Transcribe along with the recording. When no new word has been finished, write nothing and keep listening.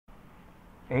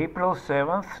April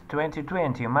 7,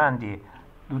 2020, Monday,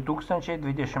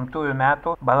 2020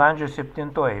 metų balandžio 7,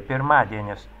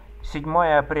 pirmadienis,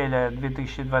 7 апреля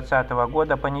 2020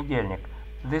 года, понедельник.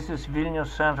 This is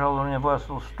Vilnius Central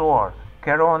Universal Store.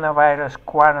 Coronavirus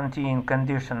Quarantine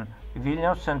Condition.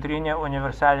 Vilniaus centrinė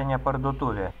universalinė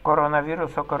parduotuvė.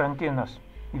 Koronaviruso karantinas.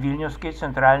 Vilniuский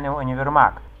центральный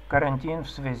универмаг. Карантин в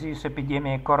связи с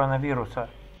эпидемией коронавируса.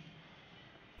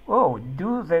 Oh,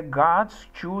 do the gods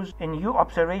choose a new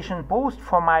observation post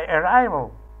for my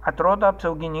arrival? Atrodo,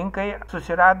 apsaugininkai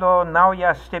susirado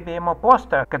naują stebėjimo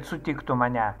постą, kad sutiktų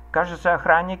меня. Кажется,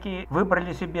 охранники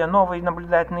выбрали себе новый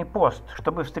наблюдательный пост,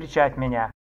 чтобы встречать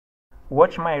меня.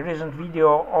 Watch my recent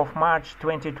video of March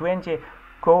 2020,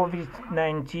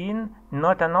 COVID-19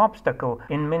 not an obstacle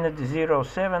in minute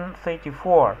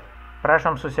 07:34.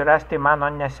 Prašom susirasti mano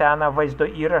neseną vaizdo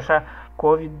įrašą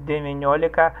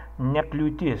COVID-19 ne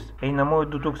kliūtis,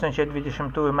 einamųjų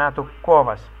 2020 metų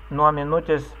kovas, nuo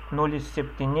минутės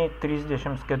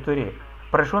 07:34.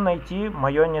 Прошу найти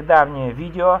мое недавнее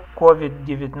видео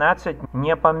COVID-19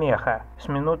 не помеха с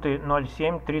минуты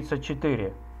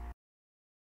 07:34.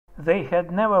 They had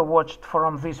never watched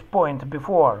from this point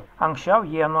before. Anksčiau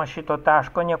jie nuo šito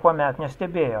taško niekuomet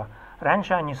nestebėjo.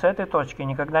 Раньше они с этой точки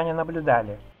никогда не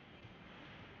наблюдали.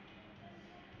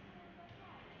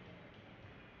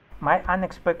 My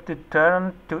unexpected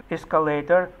turn to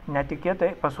escalator.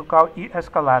 Netikėtai pasukau į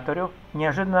eskalatorių,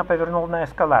 неожиданно повернул на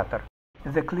эскалатор.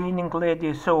 The cleaning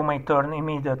lady saw my turn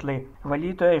immediately.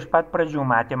 Валitoja iš pat pradžių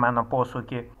matė mano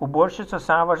posūkį. Уборщица с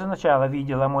самого же начала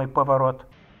видела мой поворот.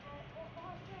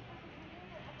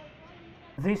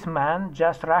 This man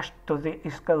just rushed to the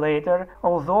escalator,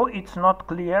 although it's not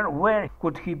clear where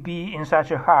could he be in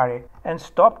such a hurry, and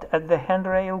stopped at the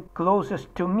handrail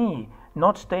closest to me,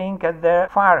 not staying at the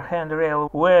far handrail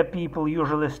where people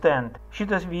usually stand.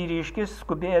 Šitas vyriškis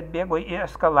skubiai atbėgo į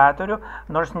eskalatorių,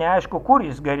 nors neaišku, kur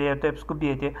jis galėjo taip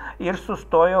skubėti, ir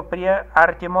sustojo prie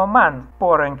artimo man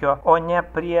пораnkio, o не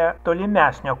prie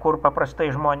tolimesnio, kur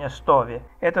paprastai žmonės стови.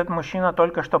 Этот мужчина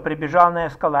только что прибежал на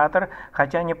эскалатор,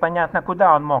 хотя непонятно,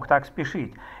 куда он мог так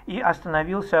спешить, и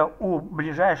остановился у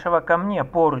ближайшего ко мне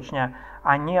поручня,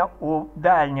 а не у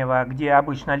дальнего, где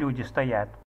обычно люди стоят.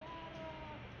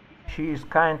 She is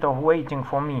kind of waiting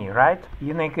for me, right?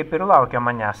 Jinai kaip ir laukia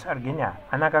manęs, argi ne?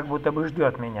 Она как будто бы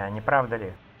ждет меня, не правда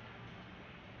ли?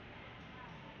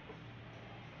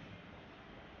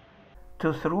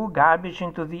 To throw garbage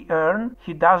into the urn,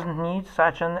 he doesn't need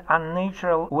such an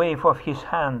unnatural wave of his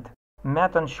hand.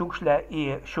 Метant šiukšlę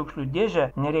į šiukšlių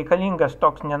dėžę нереикалингас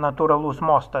toks ненатуралус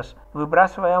мостас.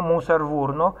 Выбрасывая мусор в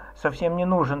урну, совсем не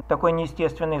нужен такой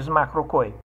неестественный взмах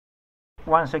рукой.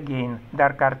 Once again,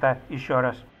 дар карта, еще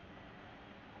раз.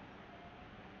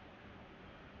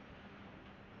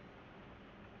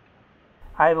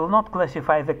 I will not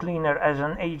classify the cleaner as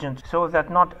an agent, so that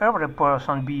not every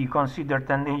person be considered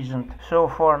an agent. So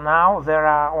for now there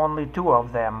are only 2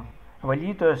 of them.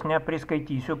 Valytojos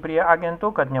nepriskaitysiu prie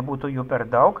agentų, kad nebūtų jų per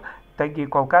daug, taigi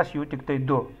kol kas jų tik tai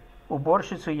 2.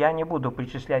 Уборщицу я не буду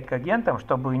причислять к агентам,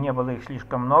 чтобы не было их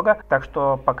слишком много, так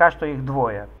что пока что их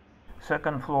 2.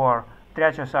 Second floor,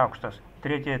 3 aukštas,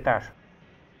 3 этаж.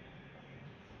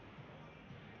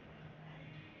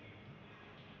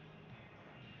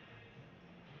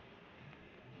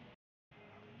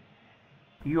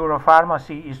 Euro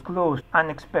pharmacy is closed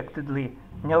unexpectedly.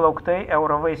 Nelauktai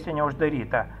Eurovaistinė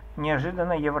uždaryta.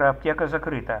 Неожиданно Евроаптека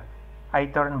закрыта. I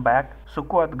turn back.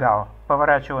 Суку отгал.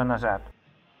 Поворачиваю назад.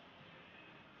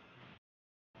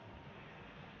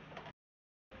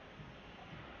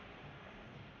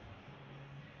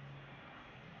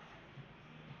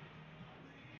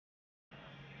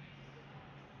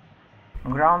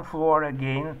 Ground floor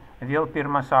again. Vėl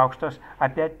 1 aukštas.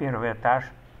 Опять 1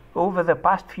 этаж. Over the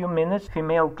past few minutes,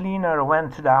 female cleaner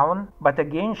went down, but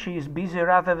again she is busy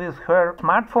rather with her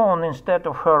smartphone instead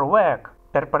of her work.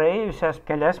 Per praėjusias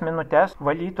kelias minutės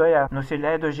valytoja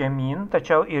nusileido žemyn,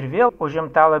 tačiau ir vėl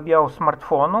užimta labiau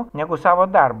смартфону, негу сavo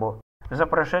дарбу. За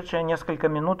прошедшие несколько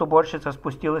минут уборщица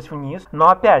спустилась вниз, но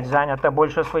опять занята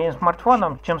больше своим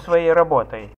смартфоном, чем своей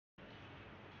работой.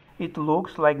 It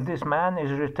looks like this man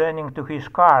is returning to his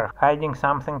car, hiding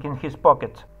something in his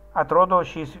pockets. Atrodo,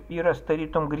 šis vyras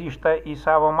tarytum grįžta į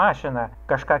savo mašiną,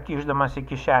 kažką kišdamas į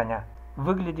kišenę.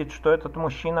 Выглядит, что этот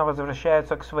мужчина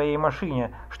возвращается к своей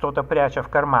машине, что-то пряча в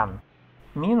карман.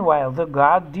 Meanwhile, the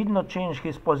guard did not change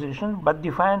his position, but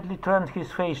defiantly turned his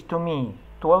face to me.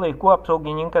 Tuo laiku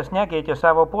apsaugininkas nekeitė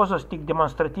savo позos, tik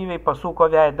демонстративей пasuko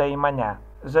veidą į mane.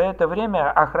 За это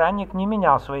время охранник не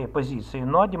менял своей позиции,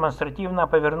 но демонстративно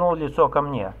повернул лицо ко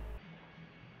мне.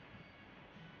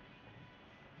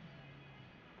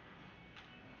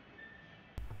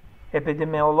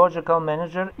 Epidemiological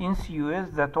manager ensures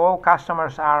that all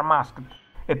customers are masked.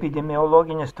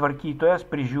 Epidemiologinis tvarkytojas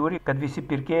prižiūri, kad visi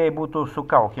pirkėjai būtų su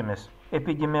kaukėmis.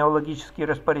 Эпидемиологический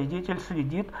распорядитель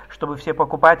следит, чтобы все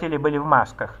покупатели были в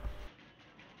масках.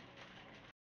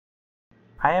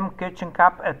 I am catching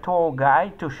up a tall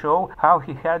guy to show how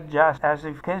he had just as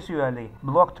if casually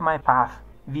blocked my path.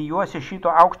 Vijuosi šito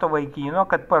aukšto vaikino,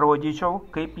 kad parodyčiau,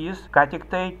 kaip jis, ką tik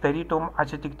tai, tarytum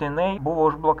atsitiktinai, buvo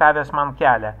užблокавęs man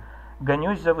kelią.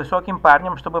 Гонюсь за высоким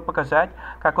парнем, чтобы показать,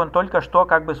 как он только что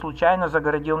как бы случайно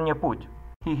загородил мне путь.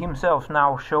 He himself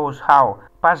now shows how.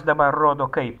 Pats dabar rodo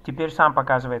kaip. Теперь сам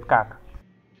показывает как.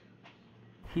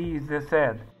 He is the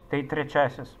third. Tai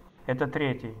trečiasis. Это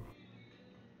третий.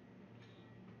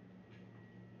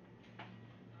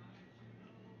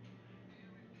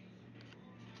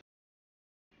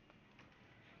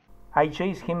 I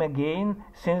chase him again,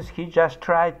 since he just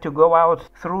tried to go out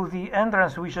through the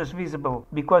entrance which is visible,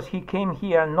 because he came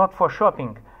here not for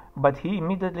shopping, but he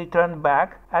immediately turned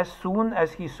back as soon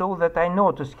as he saw that I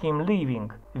noticed him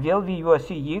leaving. Vėl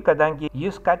vijuosi jį, kadangi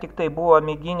jis ką tik tai buvo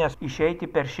mėginęs išeiti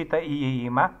per šitą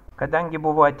įėjimą, kadangi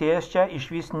buvo atėjęs čia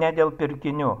išvis ne dėl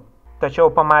pirkinių.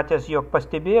 Tačiau pamatęs, jog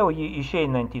pastebėjau jį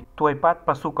išeinantį, tuoj pat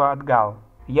pasuko atgal.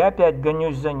 Я опять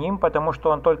гонюсь за ним, потому что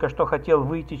он только что хотел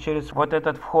выйти через вот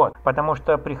этот вход, потому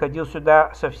что приходил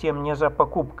сюда совсем не за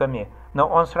покупками. Но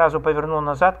он сразу повернул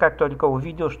назад, как только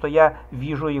увидел, что я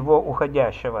вижу его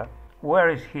уходящего.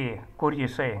 Where is he? Kur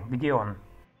jisai? Где он?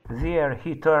 There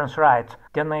he turns right.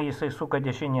 Tenai jisai suka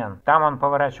dešinėn. Там он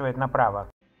поворачивает направо.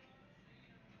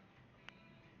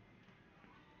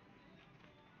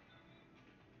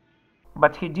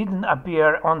 But he didn't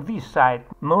appear on this side,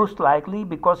 most likely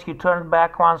because he turned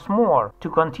back once more to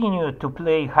continue to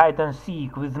play hide and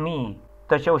seek with me.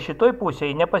 Tačiau šitoj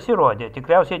pusėje nepasirodė,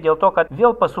 tikriausiai dėl to, kad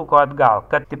vėl пасуко atgal,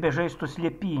 kad žaistų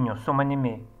slėpynių su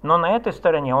маними. Но на этой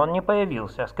стороне он не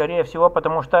появился, скорее всего,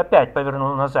 потому что опять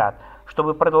повернул назад,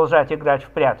 чтобы продолжать играть в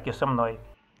прятки со мной.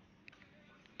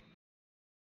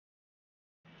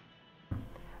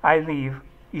 I leave.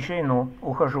 Išeinu,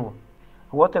 ухожу.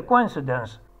 What a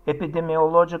coincidence.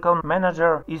 Epidemiological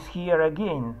manager is here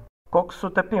again. Koks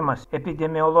sutapimas.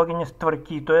 Epidemiologinis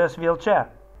tvarkytojas vėl čia.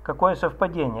 Какое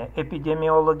совпадение.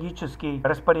 Эпидемиологический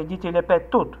распорядитель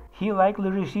опять тут. He likely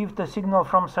received a signal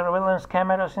from surveillance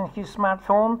cameras in his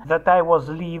smartphone that I was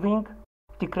leaving.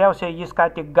 Tikriausiai jis ką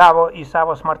tik gavo į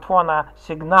savo smartfoną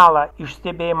сигнала iš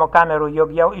stebėjimo kamerų,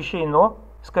 jog jau išeinu.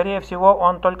 Скорее всего,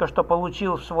 он только что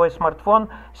получил в свой смартфон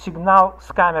сигнал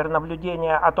с камер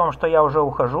наблюдения о том, что я уже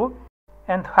ухожу.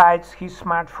 And hides his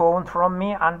smartphone from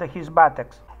me under his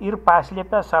buttocks. Ir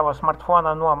paslėpė savo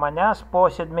smartfoną nuo manęs po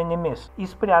седмениmis. И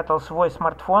спрятал свой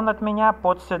смартфон от меня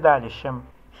под седалищем.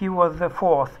 He was the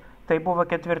fourth. Tai buvo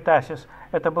ketvirtasis.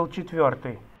 Это был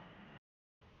четвертый.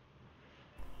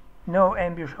 No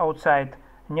ambush outside.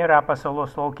 Нера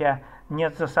pasalos lauke.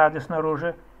 Нет засады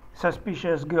снаружи.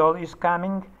 Suspicious girl is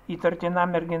coming. Įtartina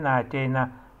mergina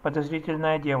ateina.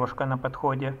 Подозрительная девушка на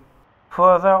подходе.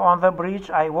 Further on the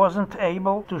bridge, I wasn't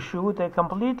able to shoot a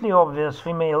completely obvious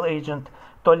female agent.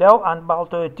 Toliau ant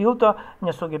baltojo tilto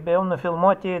nesugebėjau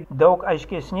nufilmuoti daug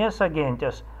aiškesnės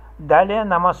agentės. Далее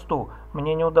на мосту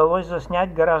мне не удалось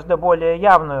заснять гораздо более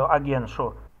явную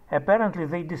агентшу. Apparently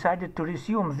they decided to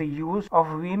resume the use of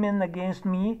women against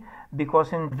me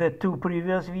because in the two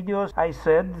previous videos I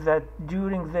said that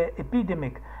during the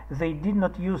epidemic they did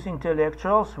not use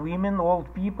intellectuals, women,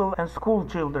 old people and school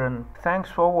children. Thanks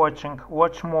for watching.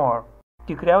 Watch more.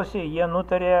 Tikriausiai jie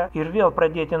nutarė ir vėl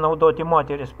pradėti naudoti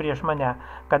moteris prieš mane,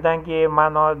 kadangi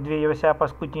mano dviejose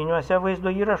paskutiniuose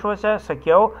vaizdo įrašuose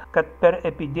sakiau, kad per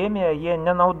epidemiją jie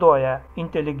nenaudoja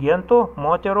inteligentų,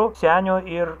 moterų, senių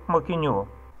ir mokinių.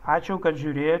 Ačiū, kad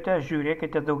žiūrėjote,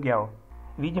 žiūrėkite daugiau.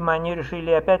 Видимо, они решили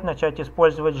опять начать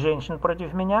использовать женщин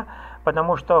против меня,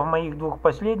 потому что в моих двух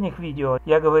последних видео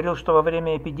я говорил, что во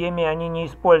время эпидемии они не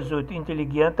используют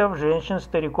интеллигентов, женщин,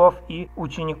 стариков и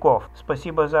учеников.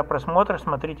 Спасибо за просмотр,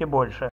 смотрите больше.